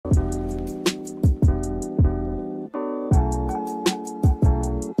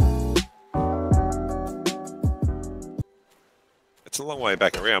a long way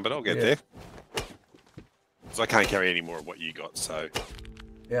back around, but I'll get Yeah. there. Because I can't carry any more of what you got, so...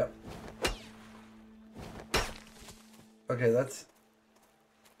 Yeah. Okay, that's...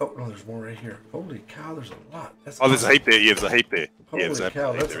 Oh, no, there's more right here. Holy cow, there's a lot. That's Oh, there's awesome. a heap there. Yeah, there's a heap there. Holy yeah, there's a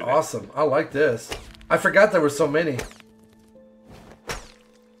cow, heap that's there, awesome. I like this. I forgot there were so many.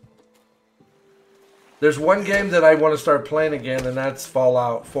 There's one game that I want to start playing again, and that's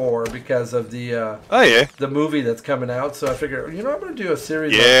Fallout 4 because of the oh yeah, the movie that's coming out. So I figure, you know, I'm going to do a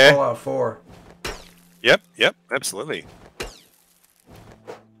series Yeah. on Fallout 4. Yep, absolutely.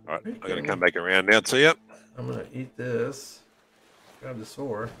 All right, I'm going to come back around now to you. I'm going to eat this. Grab the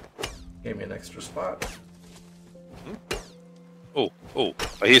sword. Gave me an extra spot. Oh,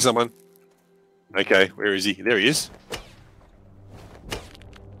 I hear someone. Okay, where is he? There he is.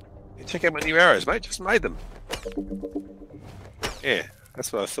 Hey, check out my new arrows, mate. Just made them. Yeah,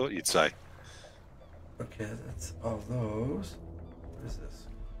 that's what I thought you'd say. Okay, that's all those. What is this?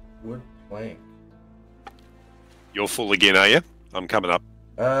 Wood plank. You're full again, are you? I'm coming up.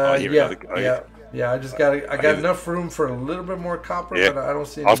 Yeah, another, yeah. I just got enough room for a little bit more copper, Yeah. but I don't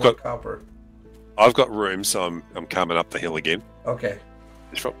see any more copper. I've got room, so I'm coming up the hill again. Okay.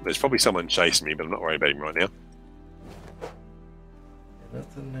 There's probably someone chasing me, but I'm not worried about him right now.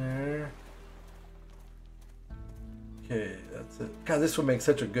 Nothing there. Okay, that's it. God, this would make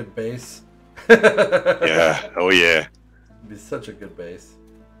such a good base. Yeah. Oh yeah. It'd be such a good base.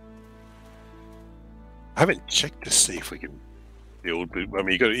 I haven't checked to see if we can build. But, I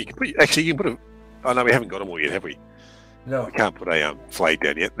mean, you can put. Actually, you can put a. Oh no, we haven't got them all yet, have we? No. We can't put a flag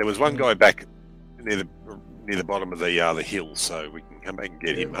down yet. There was one guy back near the bottom of the hill, so we can come back and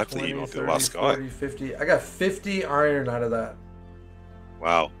get him. Hopefully, he might be the last guy. 40, 50. I got 50 iron out of that.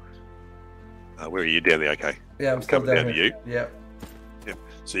 Wow. Where are you down there? Okay. Yeah, I'm still coming down here. to you. Yep. Yep.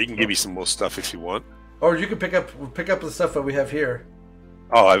 So you can give me some more stuff if you want. Or you can pick up the stuff that we have here.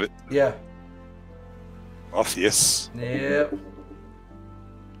 Oh, I have it. Yeah. Off, yes. Yep.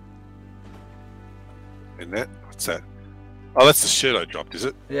 And that? What's that? Oh, that's the shirt I dropped, is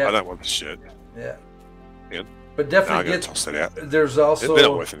it? Yeah. I don't want the shirt. Yeah. Yeah. But No, definitely I'm going get. to toss that out. There's also. They're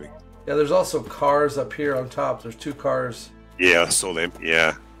not worth anything. Yeah, there's also cars up here on top. There's 2 cars. Yeah, I saw them.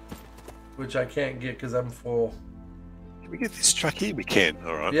 Yeah. Which I can't get because I'm full. Can we get this truck here? We can.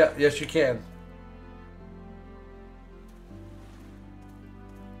 All right. Yeah, yes you can.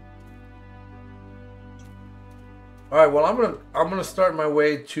 All right, well I'm gonna start my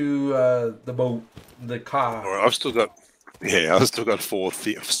way to the boat, the car. All right. I've still got 4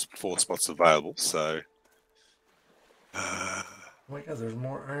 spots available. So. Oh my God, there's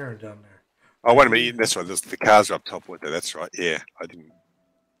more iron down there. Oh, wait a minute. That's right. The cars are up top with there. That's right. Yeah, I didn't.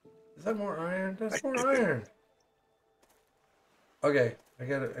 Is that more iron? That's more iron. Okay, I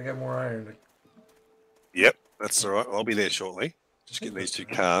got more iron. Yep, that's all right. I'll be there shortly. Just getting these 2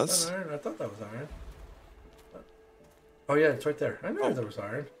 cars. Is that iron? I thought that was iron. Oh yeah, it's right there. I knew there was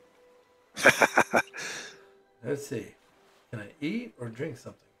iron. Let's see. Can I eat or drink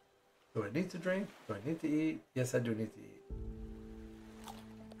something? Do I need to drink? Do I need to eat? Yes, I do need to eat.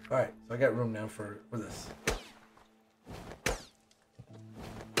 All right, so I got room now for this.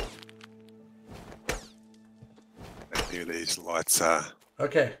 Here these lights are.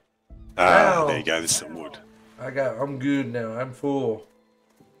 Okay. Ah, there you go. There's some wood. I'm good now. I'm full.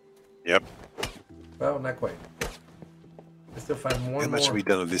 Yep. Well, not quite. I still find one more. How much have we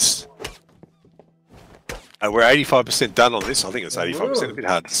done of this? We're 85% done on this. I think it's 85%. A bit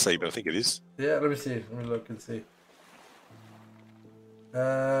hard to see, but I think it is. Yeah, let me see. Let me look and see.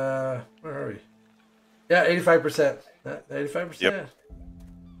 Where are we? Yeah, 85%. 85%. Yep.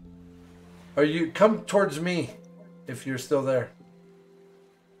 Are you come towards me if you're still there?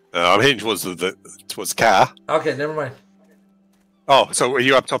 I'm heading towards towards the car. Okay, never mind. Oh, so are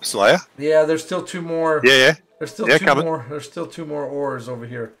you up top, Slayer? Yeah, there's still 2 more. Yeah. There's still two coming. more. There's still 2 more ores over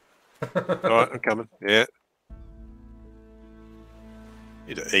here. All right, I'm coming. Yeah.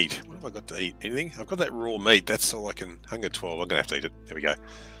 Need to eat. What have I got to eat? Anything? I've got that raw meat. That's all I can. Hunger 12. I'm gonna have to eat it. There we go.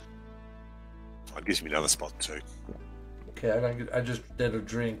 It gives me another spot too. Okay, I just did a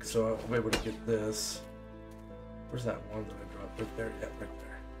drink, so I'll be able to get this. Where's that one that I dropped? Right there. Yeah, right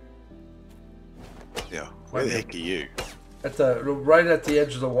there. Yeah. Where the heck are you? At the right at the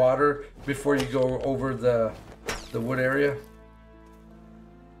edge of the water before you go over the wood area.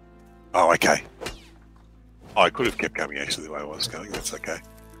 Oh, okay. Oh, I could have kept coming actually the way I was going. That's okay.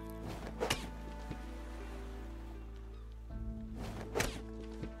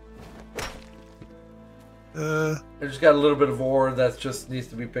 I just got a little bit of ore that just needs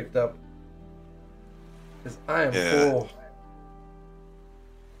to be picked up. Because I am full.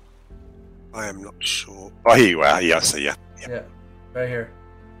 I am not sure. Oh, here you are. Yeah, I see you. Yep. Yeah. Right here.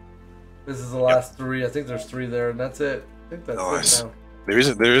 This is the last three. I think there's three there, and that's it. I think that's Nice. it now.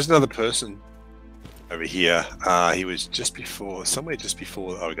 There is another person over here. He was just before, somewhere just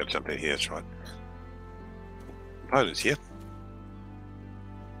before. Oh, we got to jump in here. That's right. Components here.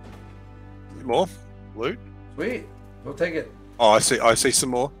 More loot. Sweet. We'll take it. Oh, I see some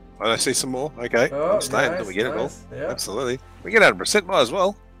more. I see some more. Okay, Oh, I'm staying. nice, Can we get it all? nice. Yeah. Absolutely. We get 100%. Might as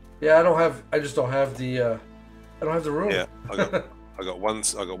well. Yeah, I just don't have the. I don't have the room. Yeah, I got one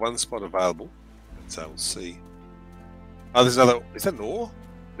spot available. So we'll see. Oh, there's another. Is that an ore?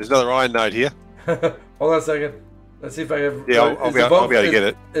 There's another iron node here. Hold on a second. Let's see if I have. Yeah, I'll be able to get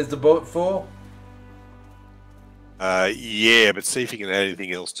it. Is the boat full? Yeah, but see if you can add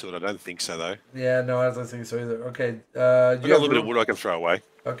anything else to it. I don't think so though. Yeah, no, I don't think so either. Okay. I got a little bit of wood I can throw away.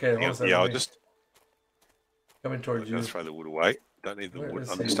 Okay, hold on a second. Yeah, I'll just coming towards you. throw the wood away. Don't need the wood.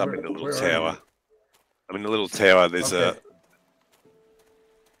 I'm see. just up in the little Where are tower. I'm in the little tower. There's a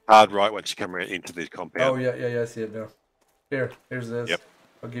hard right once you come around into the compound. Oh yeah, I see it now. Here's this. Yep.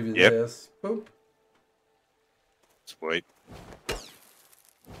 I'll give you Yep. this. Boop. Sweet.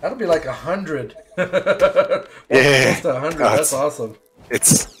 That'll be like 100. Yeah. Close to 100. That's awesome.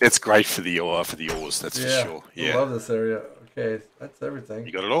 It's great for the ores. That's for sure. Yeah. I love this area. Okay, that's everything.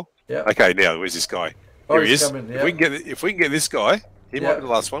 You got it all? Yeah. Okay, now where's this guy? Oh, Here he he's is. coming, If we can get this guy, he might be the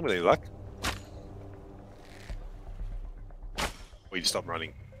last one with any luck. We just stop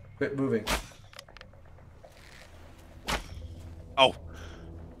running. Quit moving. Oh.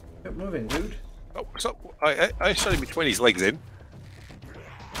 Quit moving, dude. Oh, so I shot him between his legs then.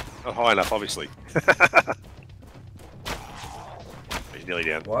 Not high enough, obviously. He's nearly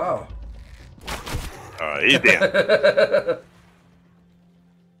down. Wow. Alright, he's down.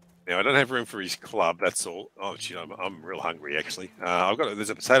 Now, I don't have room for his club, that's all. Oh, shit, I'm real hungry, actually. There's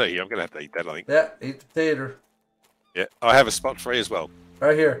a potato here. I'm going to have to eat that, I think. Yeah, eat the potato. Yeah, I have a spot free as well.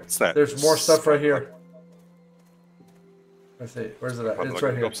 Right here. What's that? There's more stuff right here. Let's see. Where's it at? It's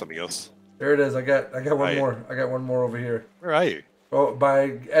right here. Drop something else. There it is. I got one more. I got one more over here. Where are you? Oh,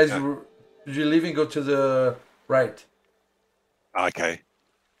 you're leaving, go to the right. Okay.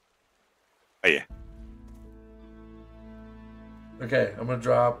 Oh, yeah. Okay, I'm gonna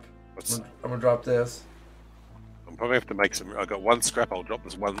drop. I'm gonna drop this. I'm probably have to make some. I got one scrap. I'll drop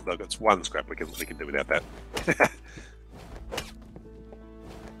this one. I've got one scrap. We can do without that.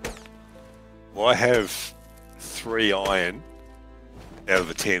 Well, I have 3 iron out of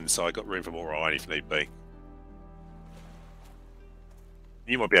the 10, so I got room for more iron if need be.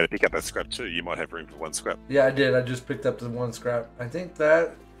 You might be able to pick up that scrap too. You might have room for 1 scrap. Yeah, I did. I just picked up the 1 scrap. I think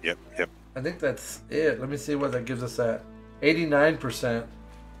that. Yep. I think that's it. Let me see what that gives us at. 89%.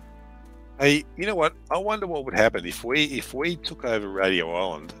 Hey, you know what? I wonder what would happen if we took over Radio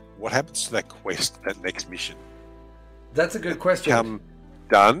Island. What happens to that quest, that next mission? That's a good question. Come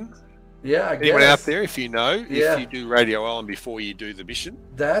done. Yeah, I guess. Anyone out there, if you know, Yeah. if you do Radio Island before you do the mission?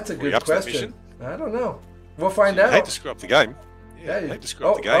 That's a good question. I don't know. We'll find I out. hate to screw up the game. Yeah, I hate to screw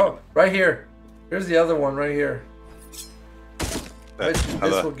up the game. Oh, right here. Here's the other one right here.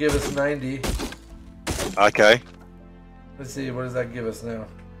 This will give us 90. Okay. Let's see, what does that give us now?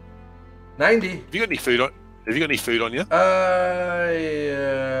 90. Have you got any food on? Have you got any food on you? I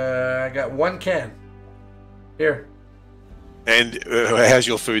got 1 can. Here. And how's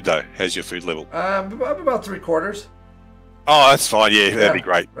your food though? How's your food level? About 3/4. Oh, that's fine. Yeah, that'd be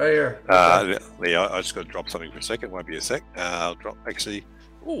great. Right here. Yeah, I just got to drop something for a second. Won't be a sec. I'll drop. Actually,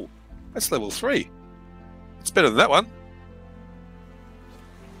 oh, that's level 3. It's better than that one.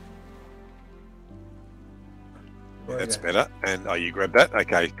 Yeah, that's better. And you grabbed that?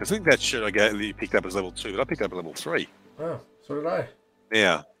 Okay, because I think that shirt you picked up as level 2, but I picked up level 3. Oh, so did I.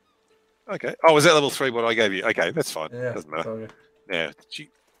 Yeah. Okay. Oh, was that level 3 what I gave you? Okay, that's fine. Yeah. Doesn't matter. Okay. Now,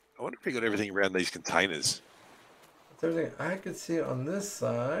 I wonder if you got everything around these containers. That's everything I could see on this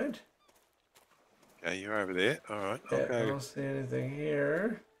side. Okay, you're over there. All right. Yeah, Okay. I don't see anything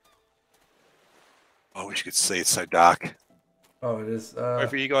here. I wish you could see. It's so dark. Oh, it is.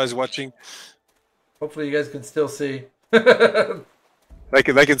 For you guys watching, Hopefully you guys can still see. they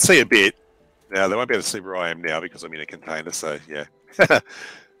can see a bit. Now they won't be able to see where I am now because I'm in a container. So yeah. All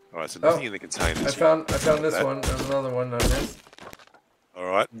right. So nothing in the containers. I found this one. There's another one on this. All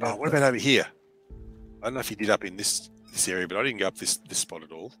right. Oh, what about over here? I don't know if you did up in this area, but I didn't go up this spot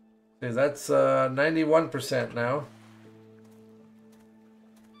at all. See, that's 91% now.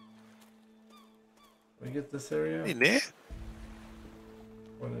 We get this area In there?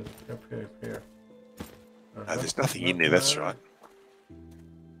 What is up here? No, there's nothing in there. That's right.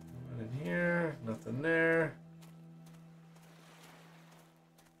 Nothing in here. Nothing there.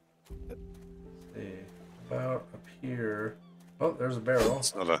 Let's see. About up here. Oh, there's a barrel.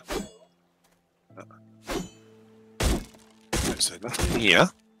 It's not a. So nothing here.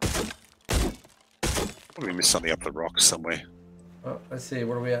 Probably missed something up the rocks somewhere. Oh, let's see.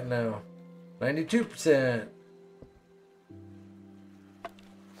 What are we at now? 92%. There'll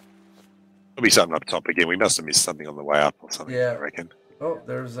be something up top again. We must have missed something on the way up or something. Yeah. I reckon. Oh,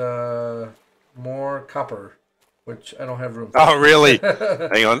 there's more copper, which I don't have room for. Oh, really?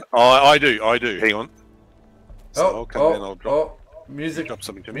 Hang on. Oh, I do. Hang on. So Oh, I'll come in. I'll drop. Music. Drop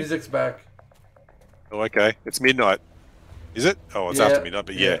something to me. Music's back. Oh, okay. It's midnight. Is it? Oh, it's after midnight,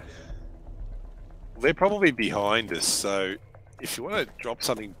 but yeah. They're probably behind us, so if you want to drop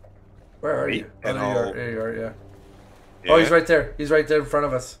something... Where are you? And there you are, yeah. Oh, he's right there. He's right there in front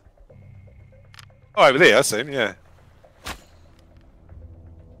of us. Oh, over there, I see him, yeah.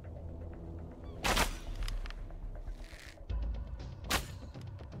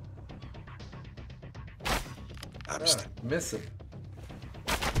 Miss him.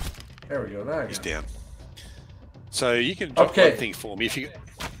 There we go. Now he's down. So you can drop one thing for me if you...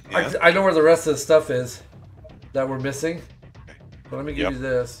 Yeah. I know where the rest of the stuff is that we're missing. So let me give you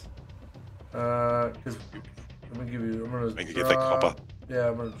this. Because let me give you. I'm gonna get that copper. Yeah,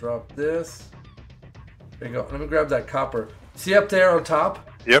 I'm gonna drop this. There you go. Let me grab that copper. See up there on top?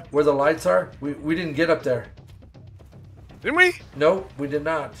 Yep. Where the lights are? We didn't get up there. Didn't we? Nope, we did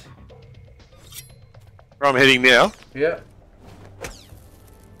not. Where I'm heading now. Yeah.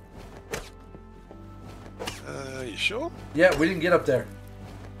 You sure? Yeah, we didn't get up there.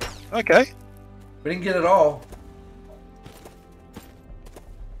 Okay. We didn't get it all.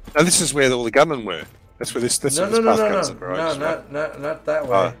 Now this is where all the gunmen were. That's where this. That's No, where no, this no, path no, comes no, in, right? not that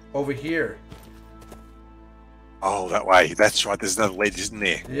way. Over here. Oh, that way. That's right. There's another ledge, isn't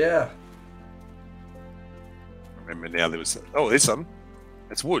there? Yeah. Remember now there was. Oh, there's some.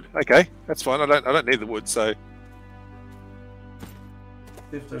 It's wood. Okay, that's fine. I don't need the wood. So.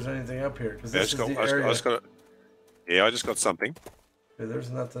 See if there's anything up here, because this is the I area. just got it. Yeah, I just got something. Okay,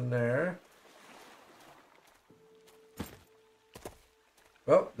 there's nothing there.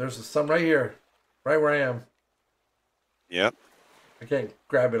 Oh, there's some right here. Right where I am. Yeah. I can't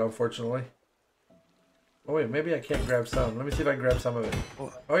grab it, unfortunately. Oh, wait, maybe I can't grab some. Let me see if I can grab some of it.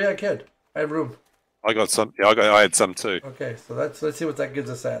 Oh, yeah, I can. I have room. I got some. Yeah, I had some too. Okay, so let's see what that gives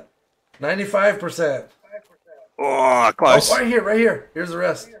us at. 95%. Oh, close. Oh, right here, right here. Here's the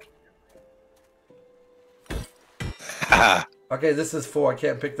rest. Okay, this is full. I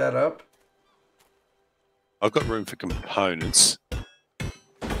can't pick that up. I've got room for components.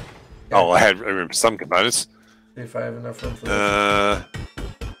 Oh, I had room for some components. See if I have enough room for this.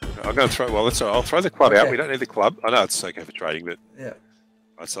 I'm going to throw... Well, that's all right. I'll throw the club out. We don't need the club. I know it's okay for trading, but... Yeah.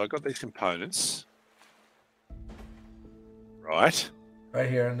 Right, so I've got these components. Right. Right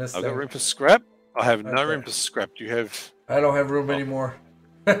here in this I've thing. got room for scrap. I have no room for scrap. Do you have... I don't have room anymore.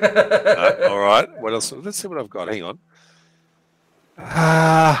 All right. What else? Let's see what I've got. Hang on.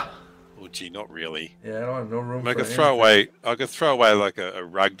 Oh, gee, not really. Yeah, I don't have no room. I could throw away. I could throw away like a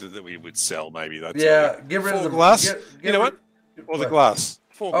rug that we would sell. Maybe that's. Yeah, get rid of the glass. Get you know what? Or the glass.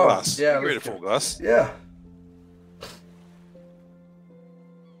 Full glass. Yeah, get rid of full glass. Yeah.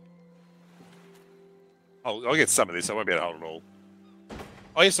 I'll get some of this. I won't be able to hold it all.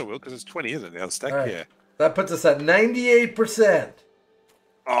 Oh, yes, I will, because it's 20, isn't it? Now the stack. Right. Yeah. That puts us at 98%.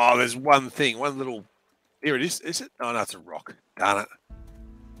 Oh, there's one thing. One little. Here it is. Is it? Oh no, it's a rock. Darn it.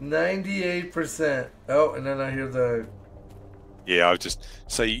 98%. Oh, and then I hear the. Yeah, I just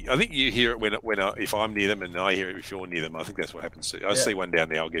I think you hear it when if I'm near them, and I hear it if you're near them. I think that's what happens. I see one down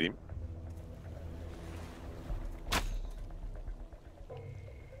there. I'll get him.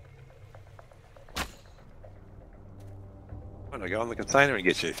 I'm gonna go on the container and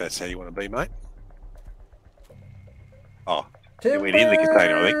get you if that's how you want to be, mate. Oh, he went in the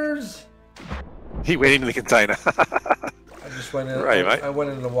container. I think he went into the container. I just went in. Right, mate. I went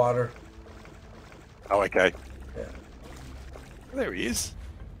in the water. Oh, okay. Yeah. There he is.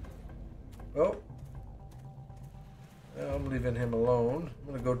 Oh. Well, I'm leaving him alone.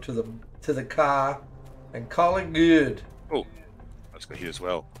 I'm gonna go to the car and call it good. Oh, I just got here as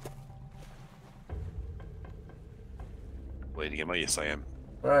well. Bleeding, am I? Yes, I am.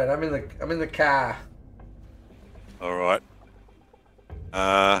 All right, I'm in the car. All right.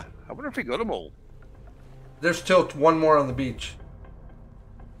 I wonder if we got them all. There's still one more on the beach.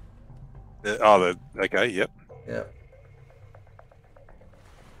 Okay, yep. Yeah.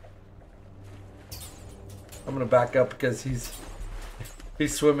 I'm gonna back up because he's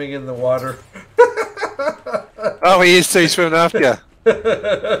swimming in the water. Oh, he is too. He's swimming after you.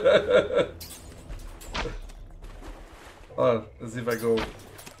 Hold on, let's see if I go.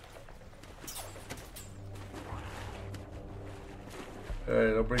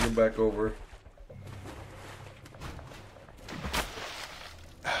 Alright, I'll bring him back over.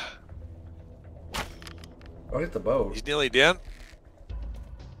 I'll hit the boat. He's nearly down.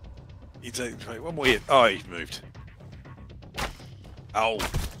 He's one more hit. Oh, he's moved. Oh.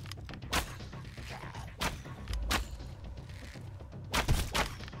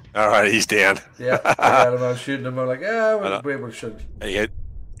 All right, he's down. Yeah, I got him. I was shooting him. I'm like, yeah, we should. He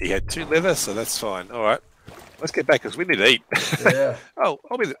had 2 leather, so that's fine. All right, let's get back because we need to eat. Yeah. Oh,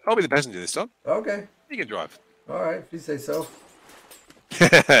 I'll be the passenger this time. Okay. You can drive. All right, if you say so.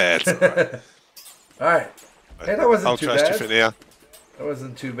 That's all right. All right. Hey, that wasn't too bad. I'll trust you for now. That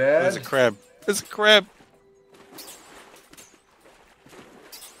wasn't too bad. There's a crab. There's a crab.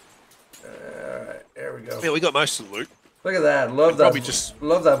 Alright, there we go. Yeah, we got most of the loot. Look at that. Love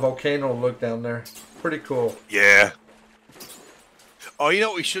that volcano look down there. Pretty cool. Yeah. Oh, you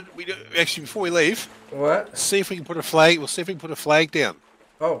know what we do actually before we leave? What? See if we can put a flag. We'll see if we can put a flag down.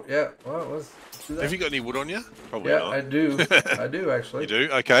 Oh yeah. Well, let's do that. Have you got any wood on you? Probably yeah, not. I do. I do actually. You do?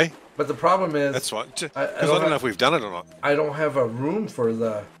 Okay. But the problem is That's right. Because I don't know if we've done it or not. I don't have a room for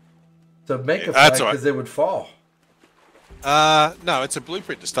to make a flag because they would fall. No, it's a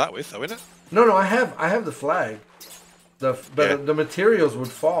blueprint to start with, though, isn't it? No, I have the flag. The materials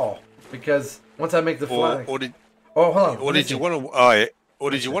would fall because once I make the flag. Or did hold on. Or did you want to? Oh, yeah. Or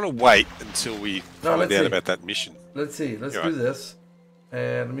did you want to wait until we find out about that mission? Let's see. Let's do this.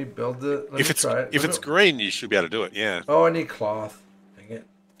 And let me build it. If it's green, you should be able to do it. Yeah. Oh, I need cloth. Dang it.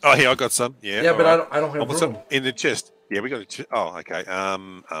 Oh, here I got some. Yeah. Yeah, but right. I don't have room. Some in the chest. Yeah, we got a chest. Oh, okay.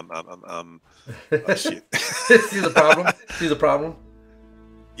 Oh, shit. See the problem? See the problem?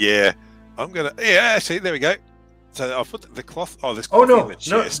 Yeah. I'm gonna. Yeah. Actually, there we go. So I'll put the cloth. Oh, this. Oh no, in the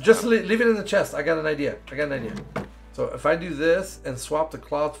chest. No, just leave it in the chest. I got an idea. So if I do this and swap the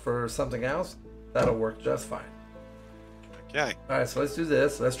cloth for something else, that'll work just fine. Okay. All right, so let's do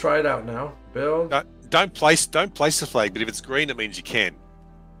this. Let's try it out now. Build. Don't place the flag, but if it's green, it means you can.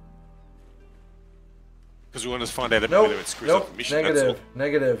 Because we want to find out whether it screws up the mission.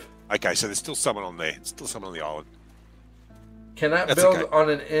 Negative. Okay, so there's still someone on there. Still someone on the island. Cannot build on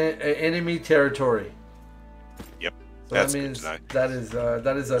an enemy territory. Yep. So that means that is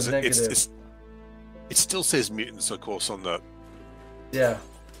a negative. It still says mutants, of course, on the. Yeah,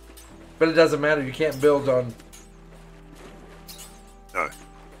 but it doesn't matter. You can't build on.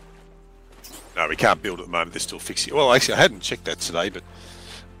 No, we can't build at the moment. They're still fixing it. Well, actually, I hadn't checked that today, but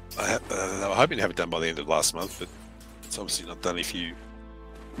I was hoping to have it done by the end of last month, but it's obviously not done if you...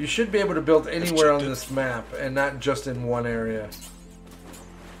 You should be able to build anywhere on this map, and not just in one area.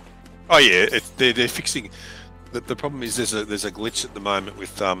 Oh, yeah. They're fixing... The problem is there's a glitch at the moment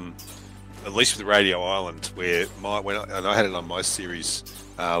with... at least with Radio Island, where and I had it on my series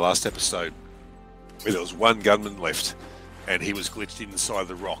last episode, where there was one gunman left, and he was glitched inside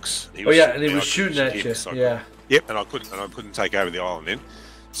the rocks. And he was shooting at you. Yeah. Yep, and I couldn't take over the island then.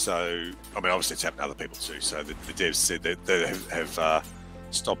 So I mean, obviously it's happened to other people too. So the devs said that they have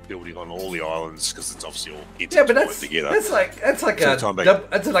stopped building on all the islands because it's obviously all intertwined together. That's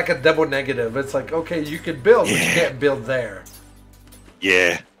like a double negative. It's like, okay, you can build, but you can't build there.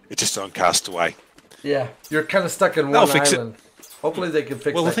 Yeah. It's just on Castaway. Yeah, you're kind of stuck in one island. Hopefully they can fix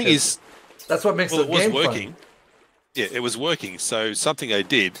it. Well, the thing is... That's what makes the game working. fun. Yeah, it was working. So something they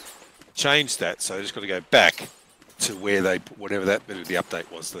did changed that. So they just got to go back to where they put whatever the update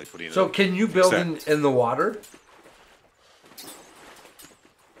was they put in. So can you build in the water?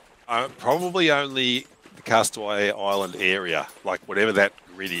 Probably only the Castaway Island area. Like whatever that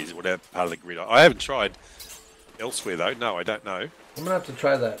grid is, whatever part of the grid. I haven't tried elsewhere though. No, I don't know. I'm gonna have to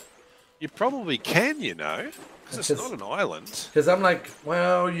try that. You probably can, because it's not an island. Because I'm like,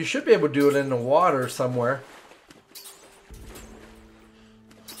 well, you should be able to do it in the water somewhere.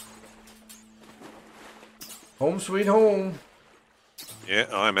 Home sweet home. Yeah,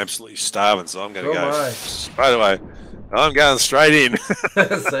 I'm absolutely starving, so I'm going to go. My. By the way, I'm going straight in.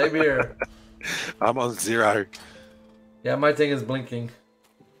 Same here. I'm on 0. Yeah, my thing is blinking.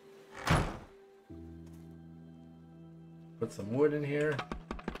 Put some wood in here.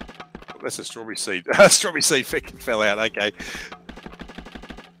 That's a strawberry seed. Strawberry seed fell out. Okay.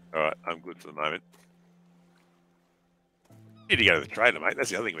 All right, I'm good for the moment. Need to go to the trader, mate. That's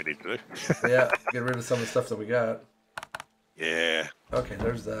the other thing we need to do. Yeah, get rid of some of the stuff that we got. Yeah. Okay,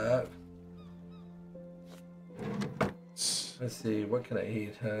 there's that. Let's see, what can I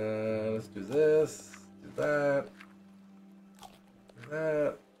eat? Let's do this. Do that. Do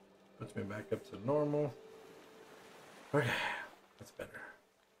that. Puts me back up to normal. Okay, that's better.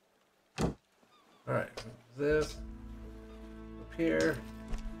 Alright, this. Up here.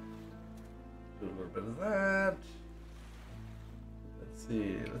 Do a little bit of that. Let's Let's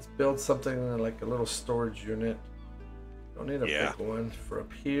see. Let's build something like a little storage unit. Don't need a big one for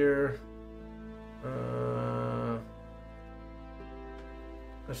up here.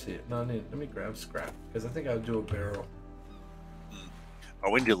 Let's see. No, let me grab scrap because I think I'll do a barrel. Oh,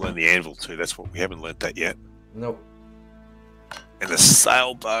 when did you learn the anvil too? That's what we haven't learned that yet. Nope. And the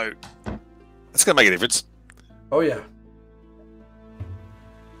sailboat. That's gonna make a difference. Oh yeah.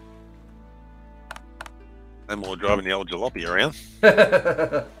 No more driving the old jalopy around.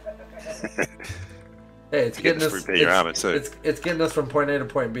 Hey, it's getting us. Repair your armor too. It's getting us from point A to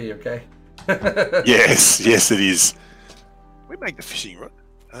point B. Okay. Yes, it is. We make the fishing rod.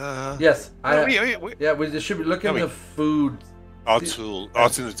 Yes, we yeah. We just should be looking at the food. Oh, tool. Oh,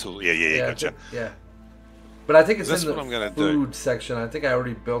 it's in the tool. Yeah, gotcha. Yeah. But I think it's that's in the food section. I think I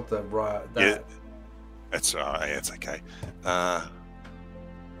already built the raw. Yeah. That's all right. That's okay.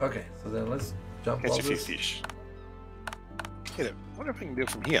 Okay, so then let's jump catch all a few this. fish. Get it. I wonder if I can do it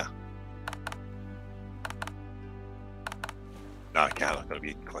from here. No, I can't. I've got to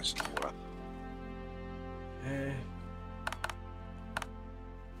be close to the water.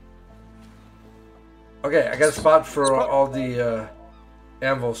 Okay, I got a spot for all the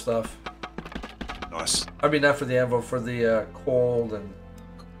anvil stuff. Nice. I mean, not for the anvil, for the coal and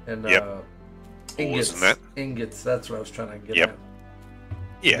ingots. And that. Ingots. That's what I was trying to get at.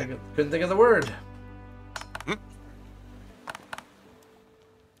 Yeah. Couldn't think of the word.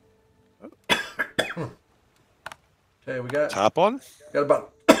 Okay, we got Tarp on. Got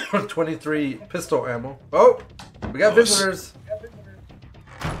about 23 pistol ammo. Oh, we got visitors.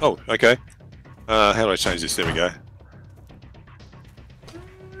 Oh, okay. How do I change this? There we go.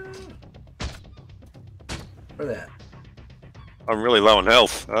 Where that? I'm really low on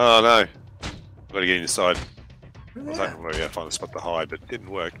health. Oh no. Got to get inside. I Where was that? hoping maybe I'd find a spot to hide, but it didn't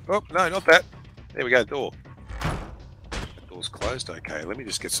work. Oh, no, not that. There we go, door. The door's closed. Okay, let me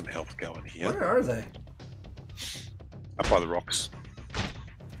just get some health going here. Where are they? Up by the rocks.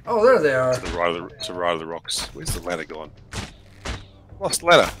 Oh, there they are. To the right of the rocks. Where's the ladder gone? Lost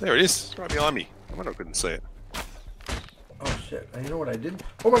ladder. There it is. It's right behind me. I wonder if I couldn't see it. Oh shit! You know what I did?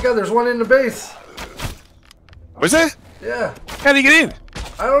 Oh my god! There's one in the base. Was there? Yeah. How did he get in?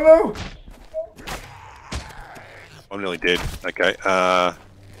 I don't know. I'm nearly dead. Okay. I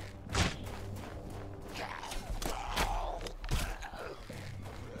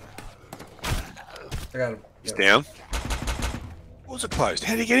got him. He's down. What was it closed?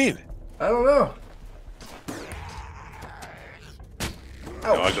 How did he get in? I don't know.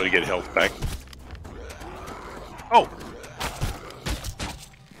 Oh, I got to get health back. Oh!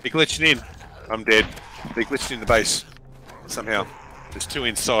 They're glitching in. I'm dead. They're glitching in the base. Somehow. There's two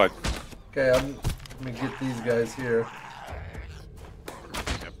inside. Okay, let me get these guys here.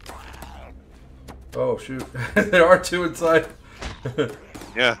 Yep. Oh shoot! There are two inside.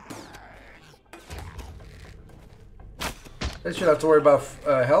 Yeah. They shouldn't have to worry about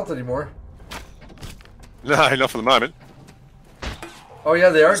health anymore. No, not for the moment. Oh yeah,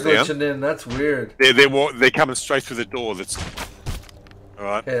 they are glitching in. That's weird. They're coming straight through the door. That's all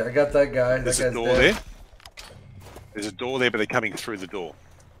right. Okay, I got that guy. There's that a guy's door dead. there. There's a door there, but they're coming through the door.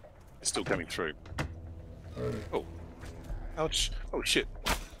 They're still coming through. Oh, ouch! Oh shit!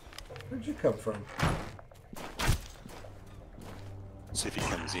 Where'd you come from? Let's see if he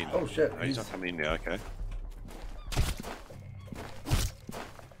comes in. Oh shit! No, he's not coming in now. Okay.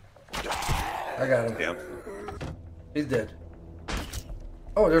 I got him. Down. He's dead.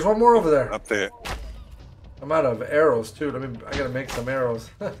 Oh, there's one more over there. Up there. I'm out of arrows too. I gotta make some arrows.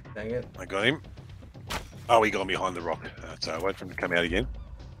 Dang it. I got him. Oh, he got behind the rock. So wait for him to come out again.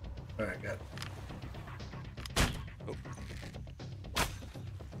 Alright, got it.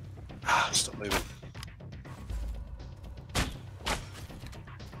 Oh. Stop moving.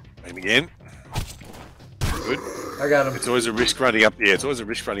 Aim again. Good. I got him. It's always a risk running up. Yeah, it's always a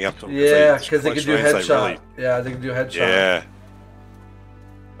risk running up to them. Yeah, because they can do close range, headshot. really- Yeah, they can do headshot. Yeah.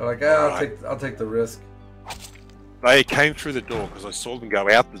 I'm like, Alright. I'll take the risk. They came through the door because I saw them go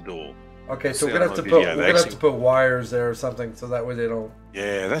out the door. Okay, so See we're gonna that have to on put video, they wires there or something, so that way they don't.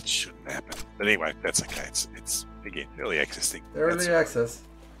 Yeah, that shouldn't happen. But anyway, that's okay. It's again early access thing. Early access.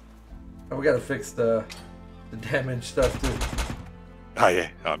 And we gotta fix the damaged stuff too. Oh yeah,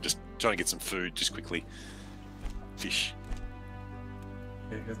 I'm just trying to get some food just quickly. Fish.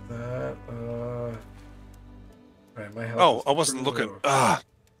 Okay, get that. Right, my health. Oh, is I wasn't pretty looking. low.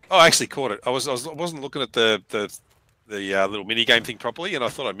 Oh, I actually caught it. I wasn't looking at the little mini game thing properly, and I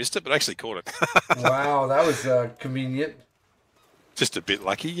thought I missed it, but I actually caught it. Wow, that was convenient. Just a bit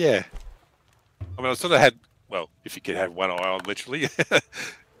lucky, yeah. I mean, I sort of had. Well, if you could have one eye on, literally.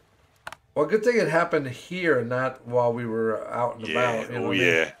 Well, good thing it happened here and not while we were out and Yeah. about. You know Oh what I mean?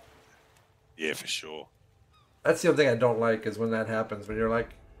 yeah. Yeah, for sure. That's the other thing I don't like is when that happens. When you're like,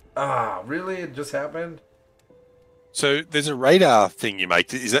 ah, really? It just happened? So there's a radar thing you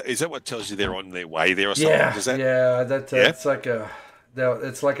make. Is that what tells you they're on their way there or something? Yeah, Does that? yeah. Yeah. It's like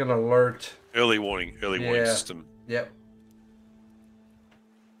it's like an alert. Early warning Yeah. system. Yep.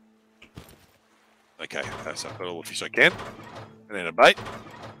 Okay, so I've got all the fish I can, and then a bait.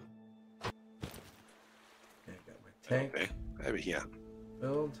 Okay, got my tank Okay, over here.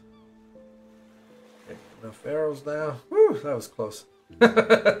 filled. Okay, enough arrows now. Woo, that was close.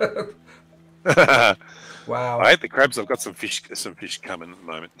 I Wow. hate the crabs. I've got some fish coming at the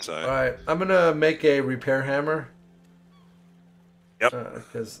moment. So All right, I'm gonna make a repair hammer. Yep.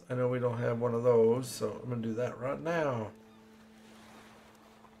 Because I know we don't have one of those, so I'm gonna do that right now.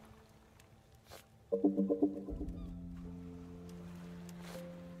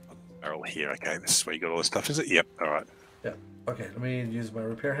 barrel here. Okay, this is where you got all the stuff, is it? Yep. All right. Yeah. Okay, let me use my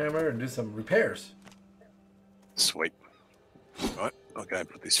repair hammer and do some repairs. Sweet. Right, I'll go and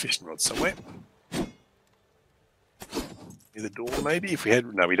put this fishing rod somewhere. Near the door, maybe? If we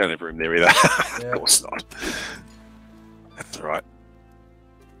had... No, we don't have room there either. Yeah. Of course not. That's all right.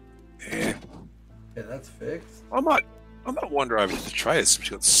 Yeah. Yeah, that's fixed. I might wander over to the traders.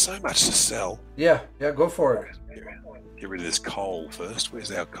 We've got so much to sell. Yeah, go for it. Get rid of this coal first.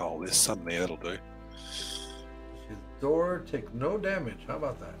 Where's our coal? There's some there. That'll do. His door take no damage. How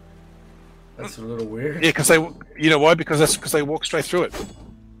about that? That's a little weird. Yeah, because they... You know why? Because they walk straight through it.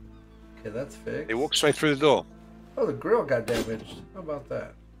 Okay, that's fixed. They walk straight through the door. Oh, the grill got damaged. How about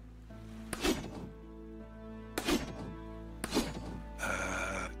that?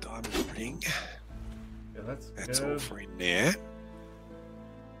 Diamond ring. Yeah, That's good. all for in there.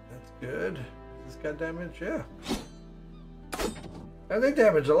 That's good. This got damaged? Yeah. And they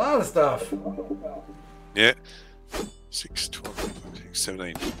damaged a lot of stuff. Yeah. 6, 12,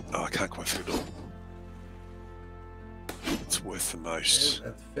 17. Oh, I can't quite fit it all. It's worth the most. Okay,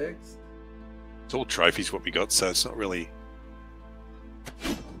 that's fixed. It's all trophies what we got, so it's not really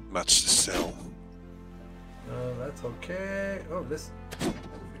much to sell. That's okay. Oh, this. Fix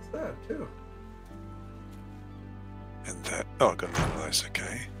that too. And that. Oh, I got another of those.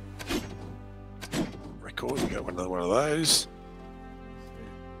 Okay. Record. We got another one of those.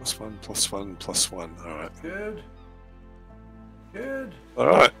 +1, +1, +1. All right. Good. Good. All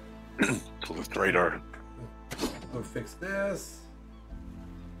right. Pull the trader. We'll fix this.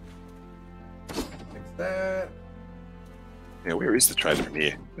 Fix that. Yeah, where is the trader from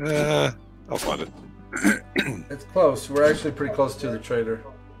here? I'll find it. It's close. We're actually pretty close to the trader.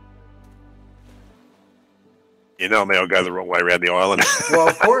 You know me, I'll go the wrong way around the island. Well,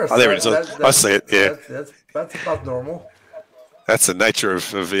 of course. Oh, there it is. I see it. Yeah. That's about normal. That's the nature of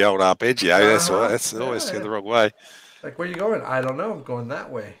the old Arpeggio. That's why. That's always Yeah. going the wrong way. Like, where you going? I don't know. I'm going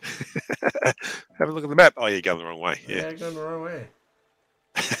that way. Have a look at the map. Oh, you're going the wrong way. Yeah, Yeah. I'm going the wrong way.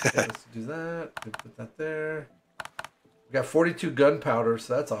 Okay, let's do that. We put that there. We got 42 gunpowder,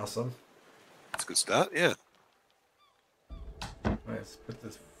 so that's awesome. That's a good start. Yeah. All right, let's put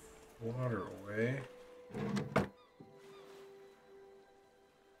this water away.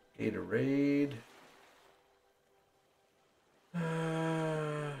 Gatorade.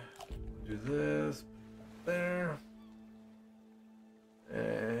 Do this there.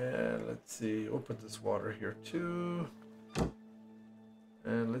 And let's see. We'll put this water here too.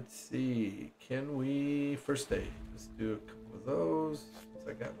 And let's see. Can we first aid? Let's do a couple of those. Since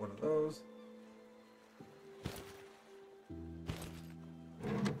I got one of those.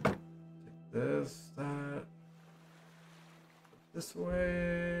 Take this, that. This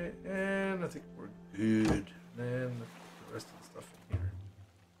way, and I think we're good. Then the rest of the stuff in here.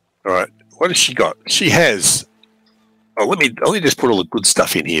 All right. What has she got? She has. Oh, let me just put all the good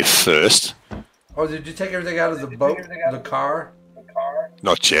stuff in here first. Oh, did you take everything out of the boat, the car?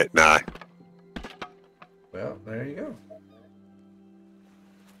 Not yet. No. Well, there you go.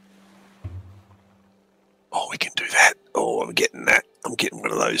 Oh, we can do that. Oh, I'm getting that. I'm getting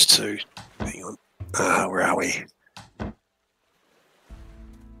one of those too. Hang on. Where are we?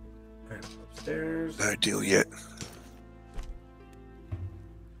 Alright, upstairs. No deal yet.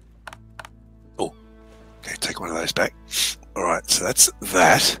 Oh, okay, take one of those back. All right, so that's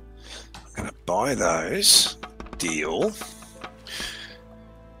that. I'm going to buy those. Deal.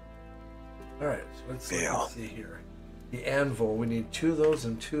 Alright, so let's Yeah. see here. The anvil, we need 2 of those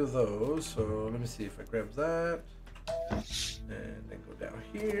and 2 of those. So let me see if I grab that. And then go down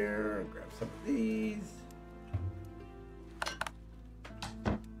here and grab some of these.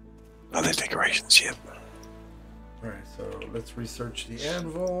 Oh, there's decorations, yep. Alright, so let's research the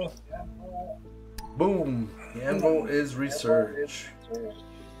anvil. Boom! The anvil is research.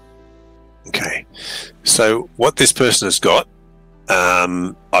 Okay. So what this person has got,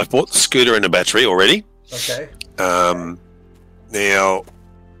 I've bought the scooter and a battery already. Okay. Now,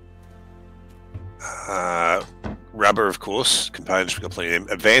 rubber, of course, components, we've got plenty of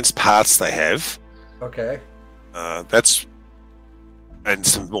them. Advanced parts they have. Okay. That's, and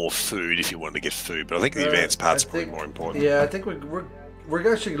some more food if you want to get food, but I think the advanced parts are probably more important. Yeah, I think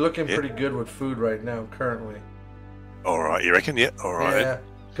we're actually looking pretty good with food right now currently. All right, you reckon? Yeah. All right. Yeah,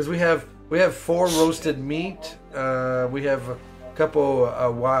 because we have 4 roasted meat. We have a couple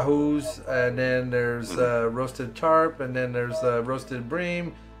wahoos, and then there's roasted tarp, and then there's roasted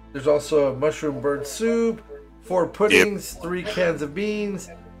bream. There's also a mushroom bird soup, 4 puddings, 3 cans of beans,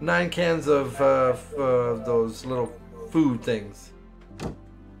 9 cans of those little food things.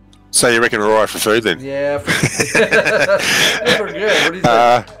 So you reckon we're all right for food then? Yeah, we're good. What do you think?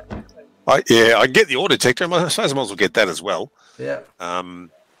 I get the ore detector. I suppose I might as well get that as well. Yeah.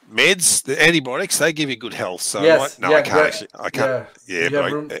 Meds, the antibiotics, they give you good health. So yes. I can't actually. I can't. Yeah,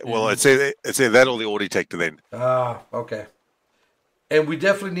 but well, it's either that or the ore detector then. Ah, okay. And we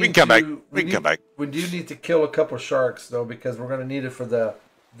definitely need We can come back. We do need to kill a couple sharks though, because we're going to need it for the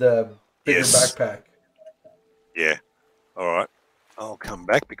bigger backpack. Yeah. All right. I'll come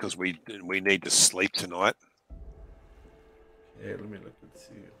back because we need to sleep tonight. Yeah, let me look and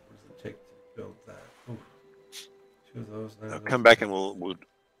see. What does it take to build that? Ooh. 2 of those. I'll come back and we'll come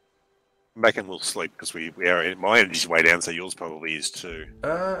back and we'll sleep because we are. My energy's way down, so yours probably is too.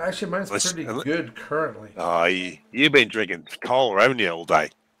 Actually, mine's pretty good currently. You've been drinking cola, haven't you, all day?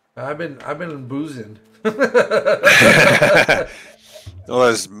 I've been boozing.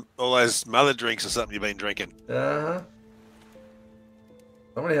 all those mother drinks or something you've been drinking. Uh-huh.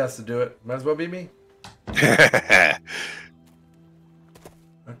 Somebody has to do it. Might as well be me. Okay.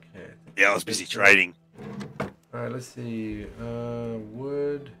 Yeah, I was busy trading. All right, let's see.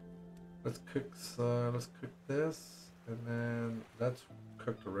 Wood. Let's cook this, and then that's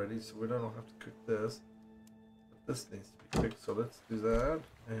cooked already, so we don't have to cook this. But this needs to be cooked, so let's do that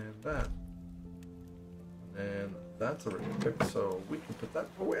and that. And that's already cooked, so we can put that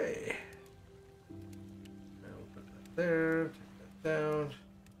away. And we'll put that there. Take that down.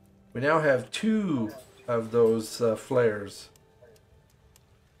 We now have 2 of those flares.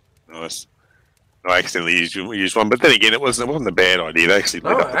 Nice. I accidentally used one, but then again, it wasn't a bad idea. They actually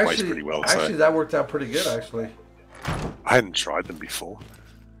lit up the place pretty well. Actually, that worked out pretty good, actually. I hadn't tried them before.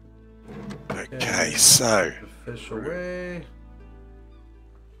 Okay, so... Put the fish away.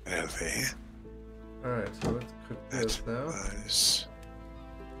 Out of there. Alright, so let's cook this now.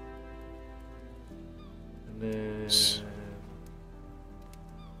 Those.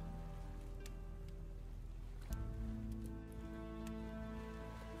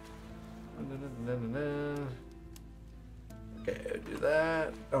 And then... Okay, do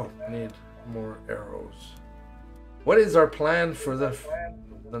that. Oh, I need more arrows. What is our plan for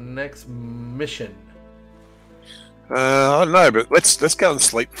the next mission? I don't know, but let's go and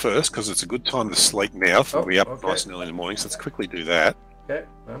sleep first because it's a good time to sleep now. We'll be up nice and early in the morning, so let's quickly do that. Okay,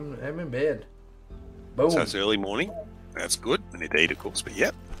 I'm in bed. Boom. So it's early morning. That's good. I need to eat, of course, but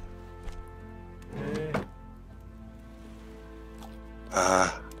yep. Okay.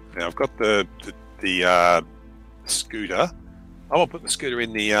 Now I've got the scooter. I will put the scooter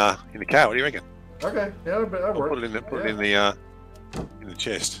in the car. What do you reckon? Okay, yeah, that'll work. Put it in the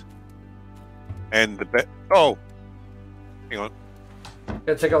chest. And the oh, hang on.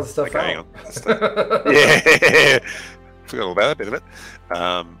 Gotta take all the stuff out. Hang on. Yeah, forgot all about that bit of it.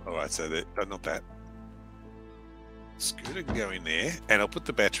 All right, so not that. Scooter can go in there, and I'll put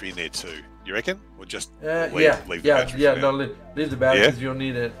the battery in there too. You reckon? Or just leave the battery? Yeah. No, leave the battery because you'll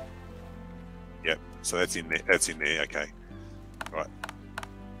need it. Yep. So that's in there. That's in there. Okay. Right.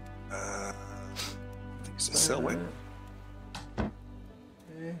 Things to sell it.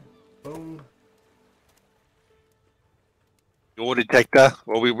 Okay. Boom. Ore detector.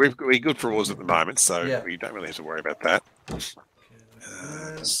 Well, we're good for ores at the moment, so we don't really have to worry about that. Okay,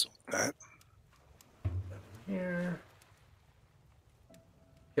 sort that. Here.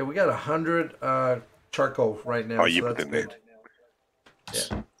 Yeah, we got 100 charcoal right now. Oh, you so put in good.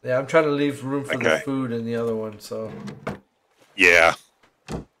 there. Yeah. I'm trying to leave room for the food in the other one. So. Yeah.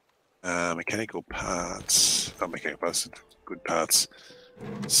 Mechanical parts. Not mechanical parts. Good parts.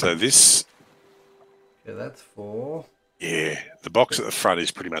 So this. Yeah, that's full. Yeah, the box at the front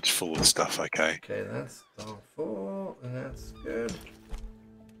is pretty much full of stuff. Okay. Okay, that's all full, and that's good.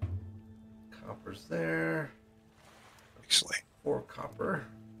 Copper's there. Actually. 4 copper.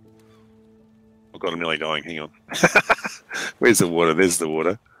 God, I'm nearly dying. Hang on. Where's the water? There's the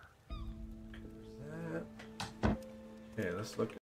water. Okay, let's look.